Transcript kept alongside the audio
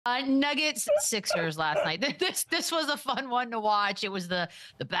Nuggets Sixers last night. This was a fun one to watch. It was the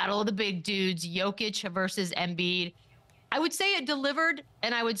battle of the big dudes, Jokic versus Embiid. I would say it delivered,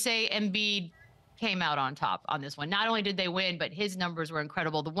 and I would say Embiid came out on top on this one. Not only did they win, but his numbers were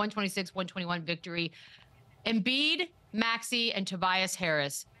incredible. The 126-121 victory. Embiid, Maxey, and Tobias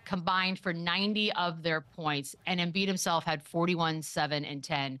Harris combined for 90 of their points, and Embiid himself had 41, 7, and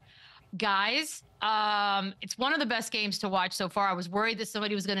 10. Guys, it's one of the best games to watch so far. I was worried that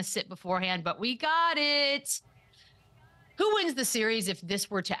somebody was going to sit beforehand, but we got it. Who wins the series if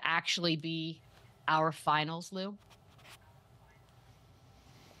this were to actually be our finals, Lou?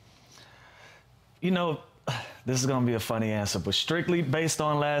 You know, this is going to be a funny answer, but strictly based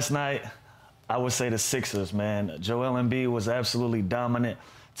on last night, I would say the Sixers, man. Joel Embiid was absolutely dominant.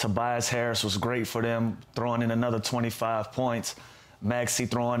 Tobias Harris was great for them, throwing in another 25 points. Maxey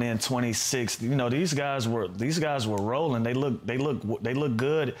throwing in 26. You know, these guys were rolling. They look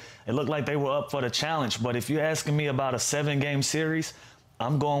good. It looked like they were up for the challenge. But if you're asking me about a 7-game series,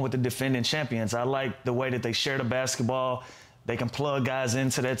 I'm going with the defending champions. I like the way that they share the basketball. They can plug guys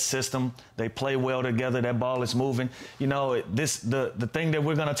into that system. They play well together. That ball is moving. You know, the thing that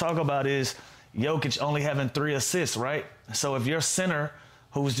we're going to talk about is Jokic only having 3 assists, right? So if your center,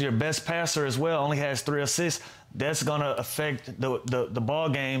 who's your best passer as well, only has 3 assists, that's going to affect the ball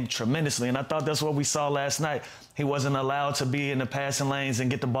game tremendously. And I thought that's what we saw last night. He wasn't allowed to be in the passing lanes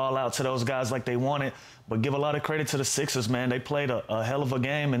and get the ball out to those guys like they wanted. But give a lot of credit to the Sixers, man. They played a hell of a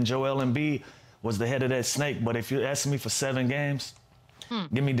game, and Joel Embiid was the head of that snake. But if you're asking me for 7 games,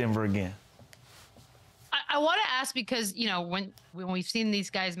 give me Denver again. I want to ask because, you know, when we've seen these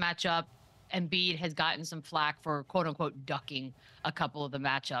guys match up, Embiid has gotten some flack for quote unquote ducking a couple of the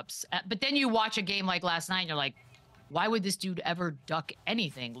matchups. But then you watch a game like last night and you're like, why would this dude ever duck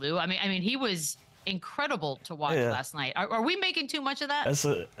anything, Lou? I mean, he was incredible to watch last night. Are we making too much of that?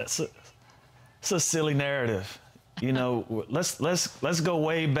 It's a silly narrative. You know, let's go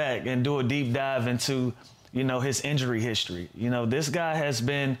way back and do a deep dive into, you know, his injury history. You know, this guy has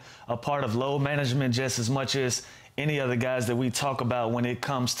been a part of load management just as much as any other guys that we talk about when it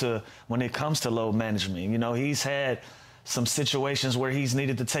comes to load management. You know, he's had some situations where he's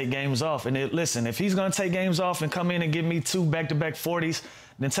needed to take games off. And listen, if he's going to take games off and come in and give me 2 back-to-back 40s,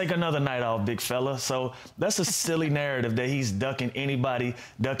 then take another night off, big fella. So that's a silly narrative that he's ducking anybody,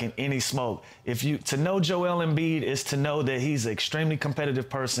 ducking any smoke. To know Joel Embiid is to know that he's an extremely competitive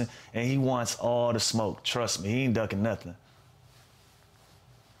person and he wants all the smoke. Trust me, he ain't ducking nothing.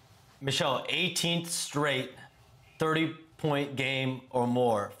 Michelle, 18th straight 30-point game or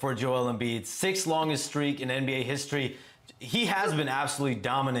more for Joel Embiid. 6th longest streak in NBA history. He has been absolutely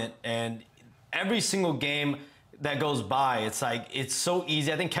dominant, and every single game that goes by, it's like, it's so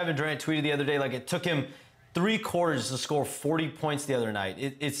easy. I think Kevin Durant tweeted the other day, like, it took him 3 quarters to score 40 points the other night.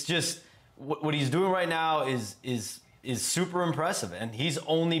 It's just, what he's doing right now is super impressive, and he's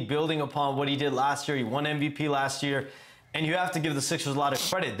only building upon what he did last year. He won MVP last year, and you have to give the Sixers a lot of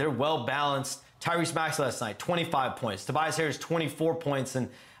credit. They're well-balanced. Tyrese Maxey last night, 25 points. Tobias Harris, 24 points. And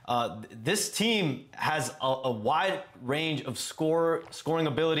this team has a wide range of scoring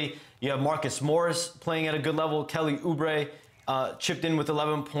ability. You have Marcus Morris playing at a good level. Kelly Oubre chipped in with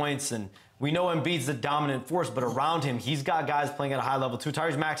 11 points. And we know Embiid's the dominant force, but around him, he's got guys playing at a high level too.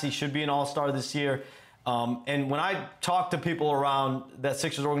 Tyrese Maxey should be an all-star this year. And when I talked to people around that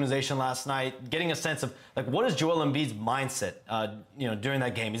Sixers organization last night, getting a sense of, like, what is Joel Embiid's mindset, you know, during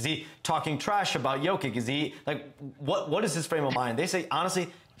that game? Is he talking trash about Jokic? Is he, like, what is his frame of mind? They say, honestly,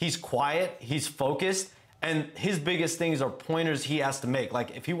 he's quiet, he's focused, and his biggest things are pointers he has to make.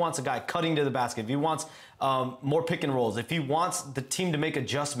 Like, if he wants a guy cutting to the basket, if he wants more pick and rolls, if he wants the team to make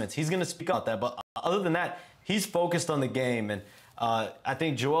adjustments, he's going to speak about that. But other than that, he's focused on the game. And I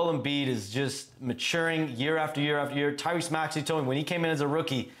think Joel Embiid is just maturing year after year after year. Tyrese Maxey told me when he came in as a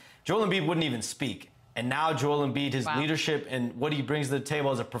rookie, Joel Embiid wouldn't even speak. And now Joel Embiid, his leadership and what he brings to the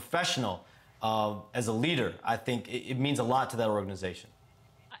table as a professional, as a leader, I think it means a lot to that organization.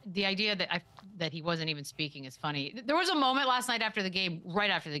 The idea that he wasn't even speaking is funny. There was a moment last night after the game,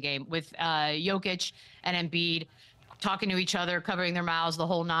 right after the game, with Jokic and Embiid talking to each other, covering their mouths, the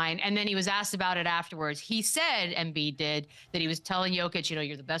whole 9. And then he was asked about it afterwards. He said, Embiid did, that he was telling Jokic, you know,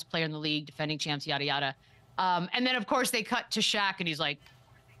 you're the best player in the league, defending champs, yada, yada. And then, of course, they cut to Shaq, and he's like,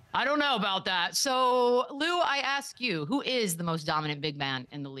 I don't know about that. So, Lou, I ask you, who is the most dominant big man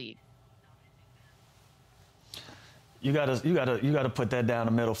in the league? You gotta put that down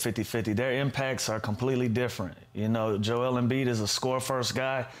the middle 50-50. Their impacts are completely different. You know, Joel Embiid is a score-first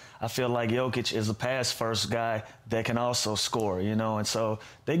guy. I feel like Jokic is a pass-first guy that can also score, you know, and so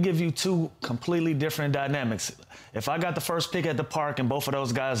they give you two completely different dynamics. If I got the first pick at the park and both of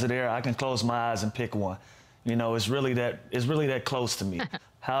those guys are there, I can close my eyes and pick one. You know, it's really that close to me.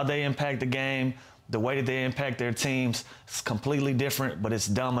 How they impact the game, the way that they impact their teams, it's completely different, but it's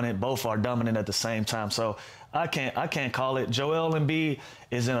dominant. Both are dominant at the same time. So I can't call it. Joel Embiid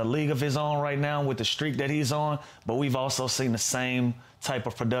is in a league of his own right now with the streak that he's on, but we've also seen the same type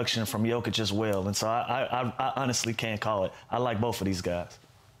of production from Jokic as well. And so I honestly can't call it. I like both of these guys.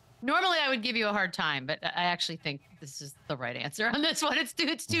 Normally, I would give you a hard time, but I actually think this is the right answer on this one.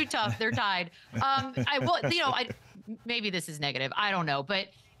 It's too tough. They're tied. Maybe this is negative. I don't know, but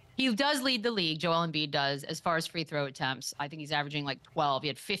he does lead the league. Joel Embiid does as far as free throw attempts. I think he's averaging like 12. He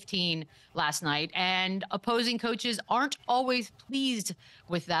had 15 last night, and opposing coaches aren't always pleased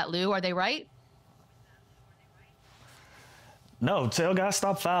with that. Lou, are they right? No, tell guys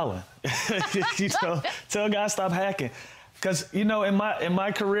stop fouling. Tell guys stop hacking. Because, you know, in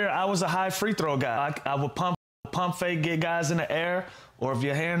my career, I was a high free throw guy. I would pump fake, get guys in the air, or if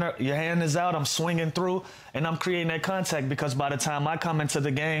your hand is out, I'm swinging through, and I'm creating that contact because by the time I come into the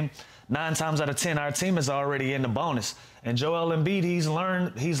game, 9 times out of 10, our team is already in the bonus. And Joel Embiid, he's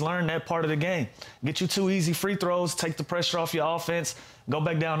learned that part of the game. Get you 2 easy free throws, take the pressure off your offense, go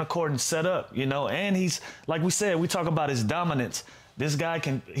back down the court and set up, you know. And he's, like we said, we talk about his dominance. This guy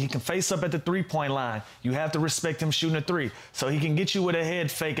can face up at the 3-point line. You have to respect him shooting a 3. So he can get you with a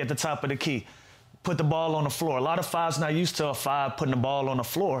head fake at the top of the key. Put the ball on the floor. A lot of fives not used to a 5 putting the ball on the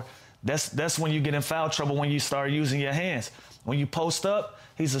floor. That's when you get in foul trouble, when you start using your hands. When you post up,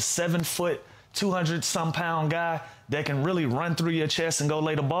 he's a 7-foot, 200-some-pound guy that can really run through your chest and go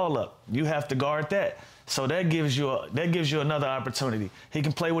lay the ball up. You have to guard that. So that gives you another opportunity. He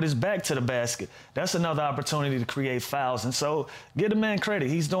can play with his back to the basket. That's another opportunity to create fouls. And so give the man credit.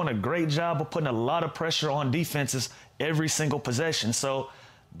 He's doing a great job of putting a lot of pressure on defenses every single possession. So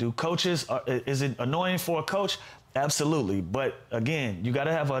is it annoying for a coach? Absolutely. But again, you got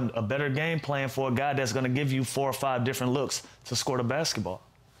to have a better game plan for a guy that's going to give you 4 or 5 different looks to score the basketball.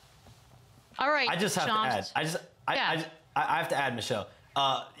 All right. I just have to add. I have to add, Michelle.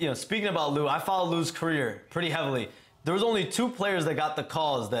 Speaking about Lou, I followed Lou's career pretty heavily. There was only 2 players that got the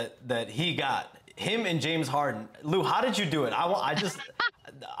calls that he got, him and James Harden. Lou, how did you do it?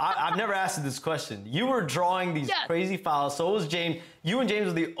 I've never asked you this question. You were drawing these crazy fouls. So was James. You and James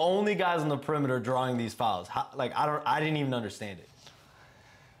were the only guys on the perimeter drawing these fouls. I didn't even understand it.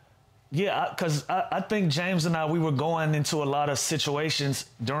 Yeah, because I think James and we were going into a lot of situations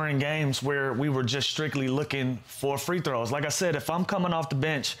during games where we were just strictly looking for free throws. Like I said, if I'm coming off the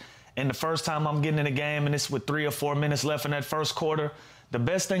bench and the first time I'm getting in a game and it's with 3 or 4 minutes left in that first quarter, the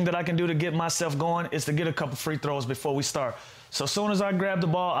best thing that I can do to get myself going is to get a couple free throws before we start. So as soon as I grab the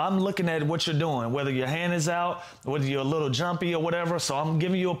ball, I'm looking at what you're doing, whether your hand is out, whether you're a little jumpy or whatever. So I'm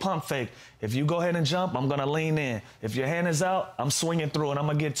giving you a pump fake. If you go ahead and jump, I'm going to lean in. If your hand is out, I'm swinging through and I'm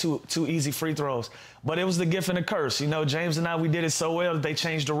going to get two easy free throws. But it was the gift and the curse. You know, James and we did it so well that they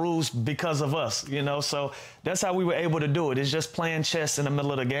changed the rules because of us, you know. So that's how we were able to do it. It's just playing chess in the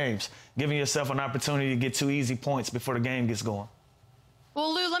middle of the games, giving yourself an opportunity to get 2 easy points before the game gets going.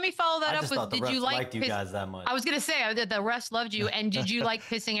 Well, Lou, let me follow that up with, did you like you guys that much? I was going to say that the refs loved you, and did you like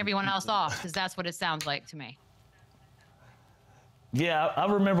pissing everyone else off? Because that's what it sounds like to me. Yeah, I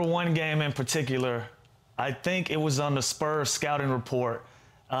remember one game in particular. I think it was on the Spurs scouting report,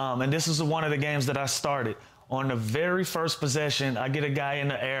 and this was one of the games that I started. On the very first possession, I get a guy in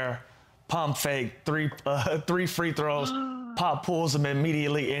the air, pump fake, 3 free throws. Pop pulls him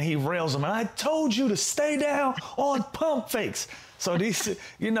immediately, and he rails him. And I told you to stay down on pump fakes. So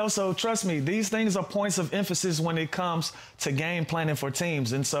so trust me, these things are points of emphasis when it comes to game planning for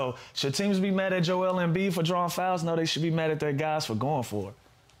teams. And so should teams be mad at Joel Embiid for drawing fouls? No, they should be mad at their guys for going for it.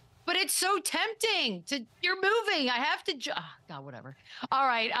 But it's so tempting you're moving. I have to, God, whatever. All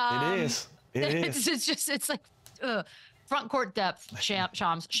right. It is. It's like front court depth,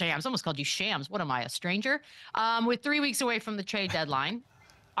 Shams. Almost called you Shams. What am I, a stranger? With 3 weeks away from the trade deadline.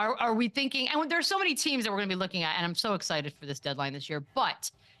 Are we thinking, and there's so many teams that we're going to be looking at, and I'm so excited for this deadline this year,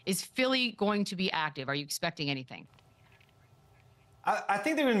 but is Philly going to be active? Are you expecting anything? I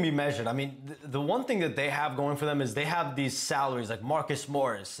think they're going to be measured. I mean, the one thing that they have going for them is they have these salaries like Marcus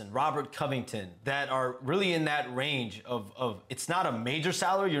Morris and Robert Covington that are really in that range of it's not a major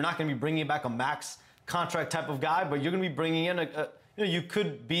salary. You're not going to be bringing back a max contract type of guy, but you're going to be bringing in you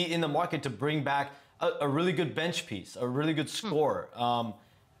could be in the market to bring back a really good bench piece, a really good scorer.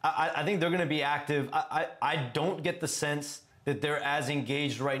 I think they're going to be active. I don't get the sense that they're as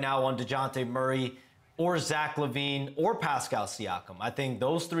engaged right now on DeJounte Murray or Zach LaVine or Pascal Siakam. I think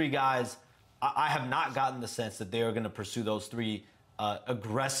those three guys, I have not gotten the sense that they are going to pursue those three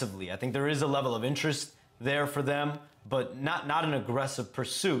aggressively. I think there is a level of interest there for them, but not an aggressive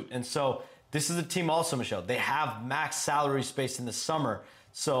pursuit. And so this is a team also, Michelle. They have max salary space in the summer.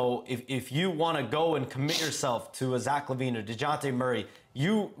 So if you want to go and commit yourself to a Zach LaVine or DeJounte Murray,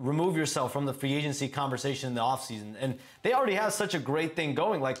 you remove yourself from the free agency conversation in the offseason. And they already have such a great thing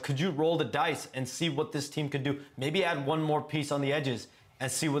going. Like, could you roll the dice and see what this team could do? Maybe add one more piece on the edges and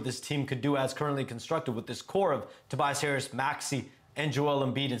see what this team could do as currently constructed with this core of Tobias Harris, Maxey, and Joel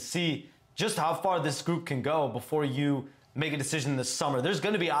Embiid, and see just how far this group can go before you make a decision this summer. There's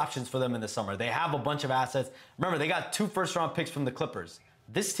going to be options for them in the summer. They have a bunch of assets. Remember, they got 2 first-round picks from the Clippers.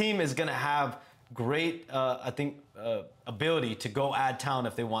 This team is going to have great, ability to go add talent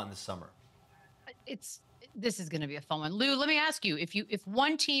if they want in the summer. This is going to be a fun one. Lou, let me ask you, if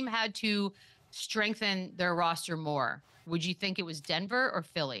one team had to strengthen their roster more, would you think it was Denver or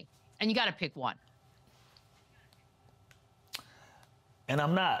Philly? And you got to pick one. And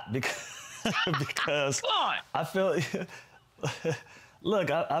I'm not, because I feel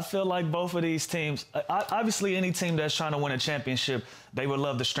look, I feel like both of these teams, obviously any team that's trying to win a championship, they would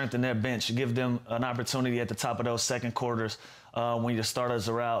love to strengthen their bench, give them an opportunity at the top of those second quarters when your starters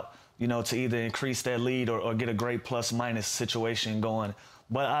are out, to either increase that lead or get a great plus-minus situation going.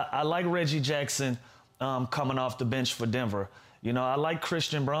 But I like Reggie Jackson coming off the bench for Denver. I like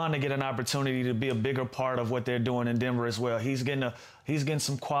Christian Braun to get an opportunity to be a bigger part of what they're doing in Denver as well. He's getting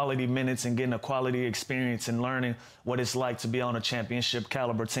some quality minutes and getting a quality experience and learning what it's like to be on a championship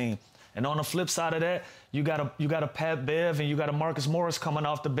caliber team. And on the flip side of that, you got a Pat Bev and you got a Marcus Morris coming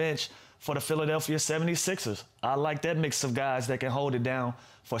off the bench for the Philadelphia 76ers. I like that mix of guys that can hold it down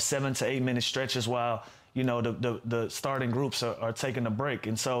for 7 to 8 minute stretches while, the starting groups are taking a break.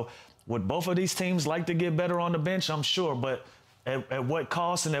 And so would both of these teams like to get better on the bench? I'm sure, but at what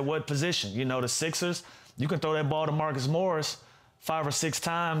cost and at what position? The Sixers, you can throw that ball to Marcus Morris 5 or 6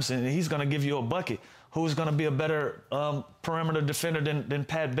 times, and he's going to give you a bucket. Who's going to be a better perimeter defender than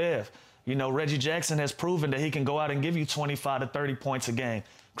Pat Bev? Reggie Jackson has proven that he can go out and give you 25 to 30 points a game.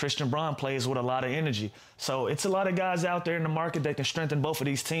 Christian Braun plays with a lot of energy. So it's a lot of guys out there in the market that can strengthen both of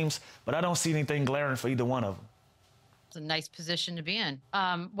these teams, but I don't see anything glaring for either one of them. It's a nice position to be in.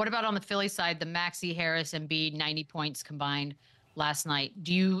 What about on the Philly side, the Maxey, Harris, Embiid, 90 points combined last night?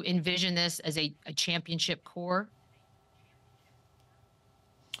 Do you envision this as a championship core?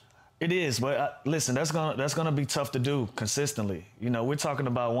 It is, but listen, that's gonna be tough to do consistently. We're talking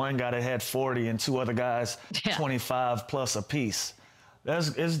about one guy that had 40 and 2 other guys 25 plus apiece.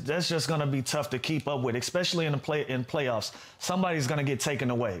 That's just gonna be tough to keep up with, especially in playoffs. Somebody's gonna get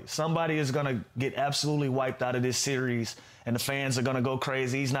taken away. Somebody is gonna get absolutely wiped out of this series, and the fans are gonna go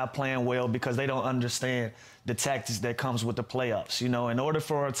crazy. He's not playing well because they don't understand the tactics that comes with the playoffs. In order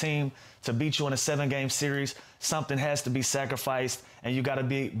for a team to beat you in a 7-game series, something has to be sacrificed, and you got to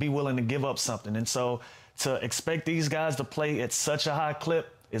be willing to give up something. And so to expect these guys to play at such a high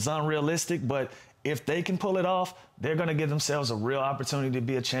clip is unrealistic, but if they can pull it off, they're going to give themselves a real opportunity to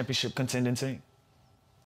be a championship contending team.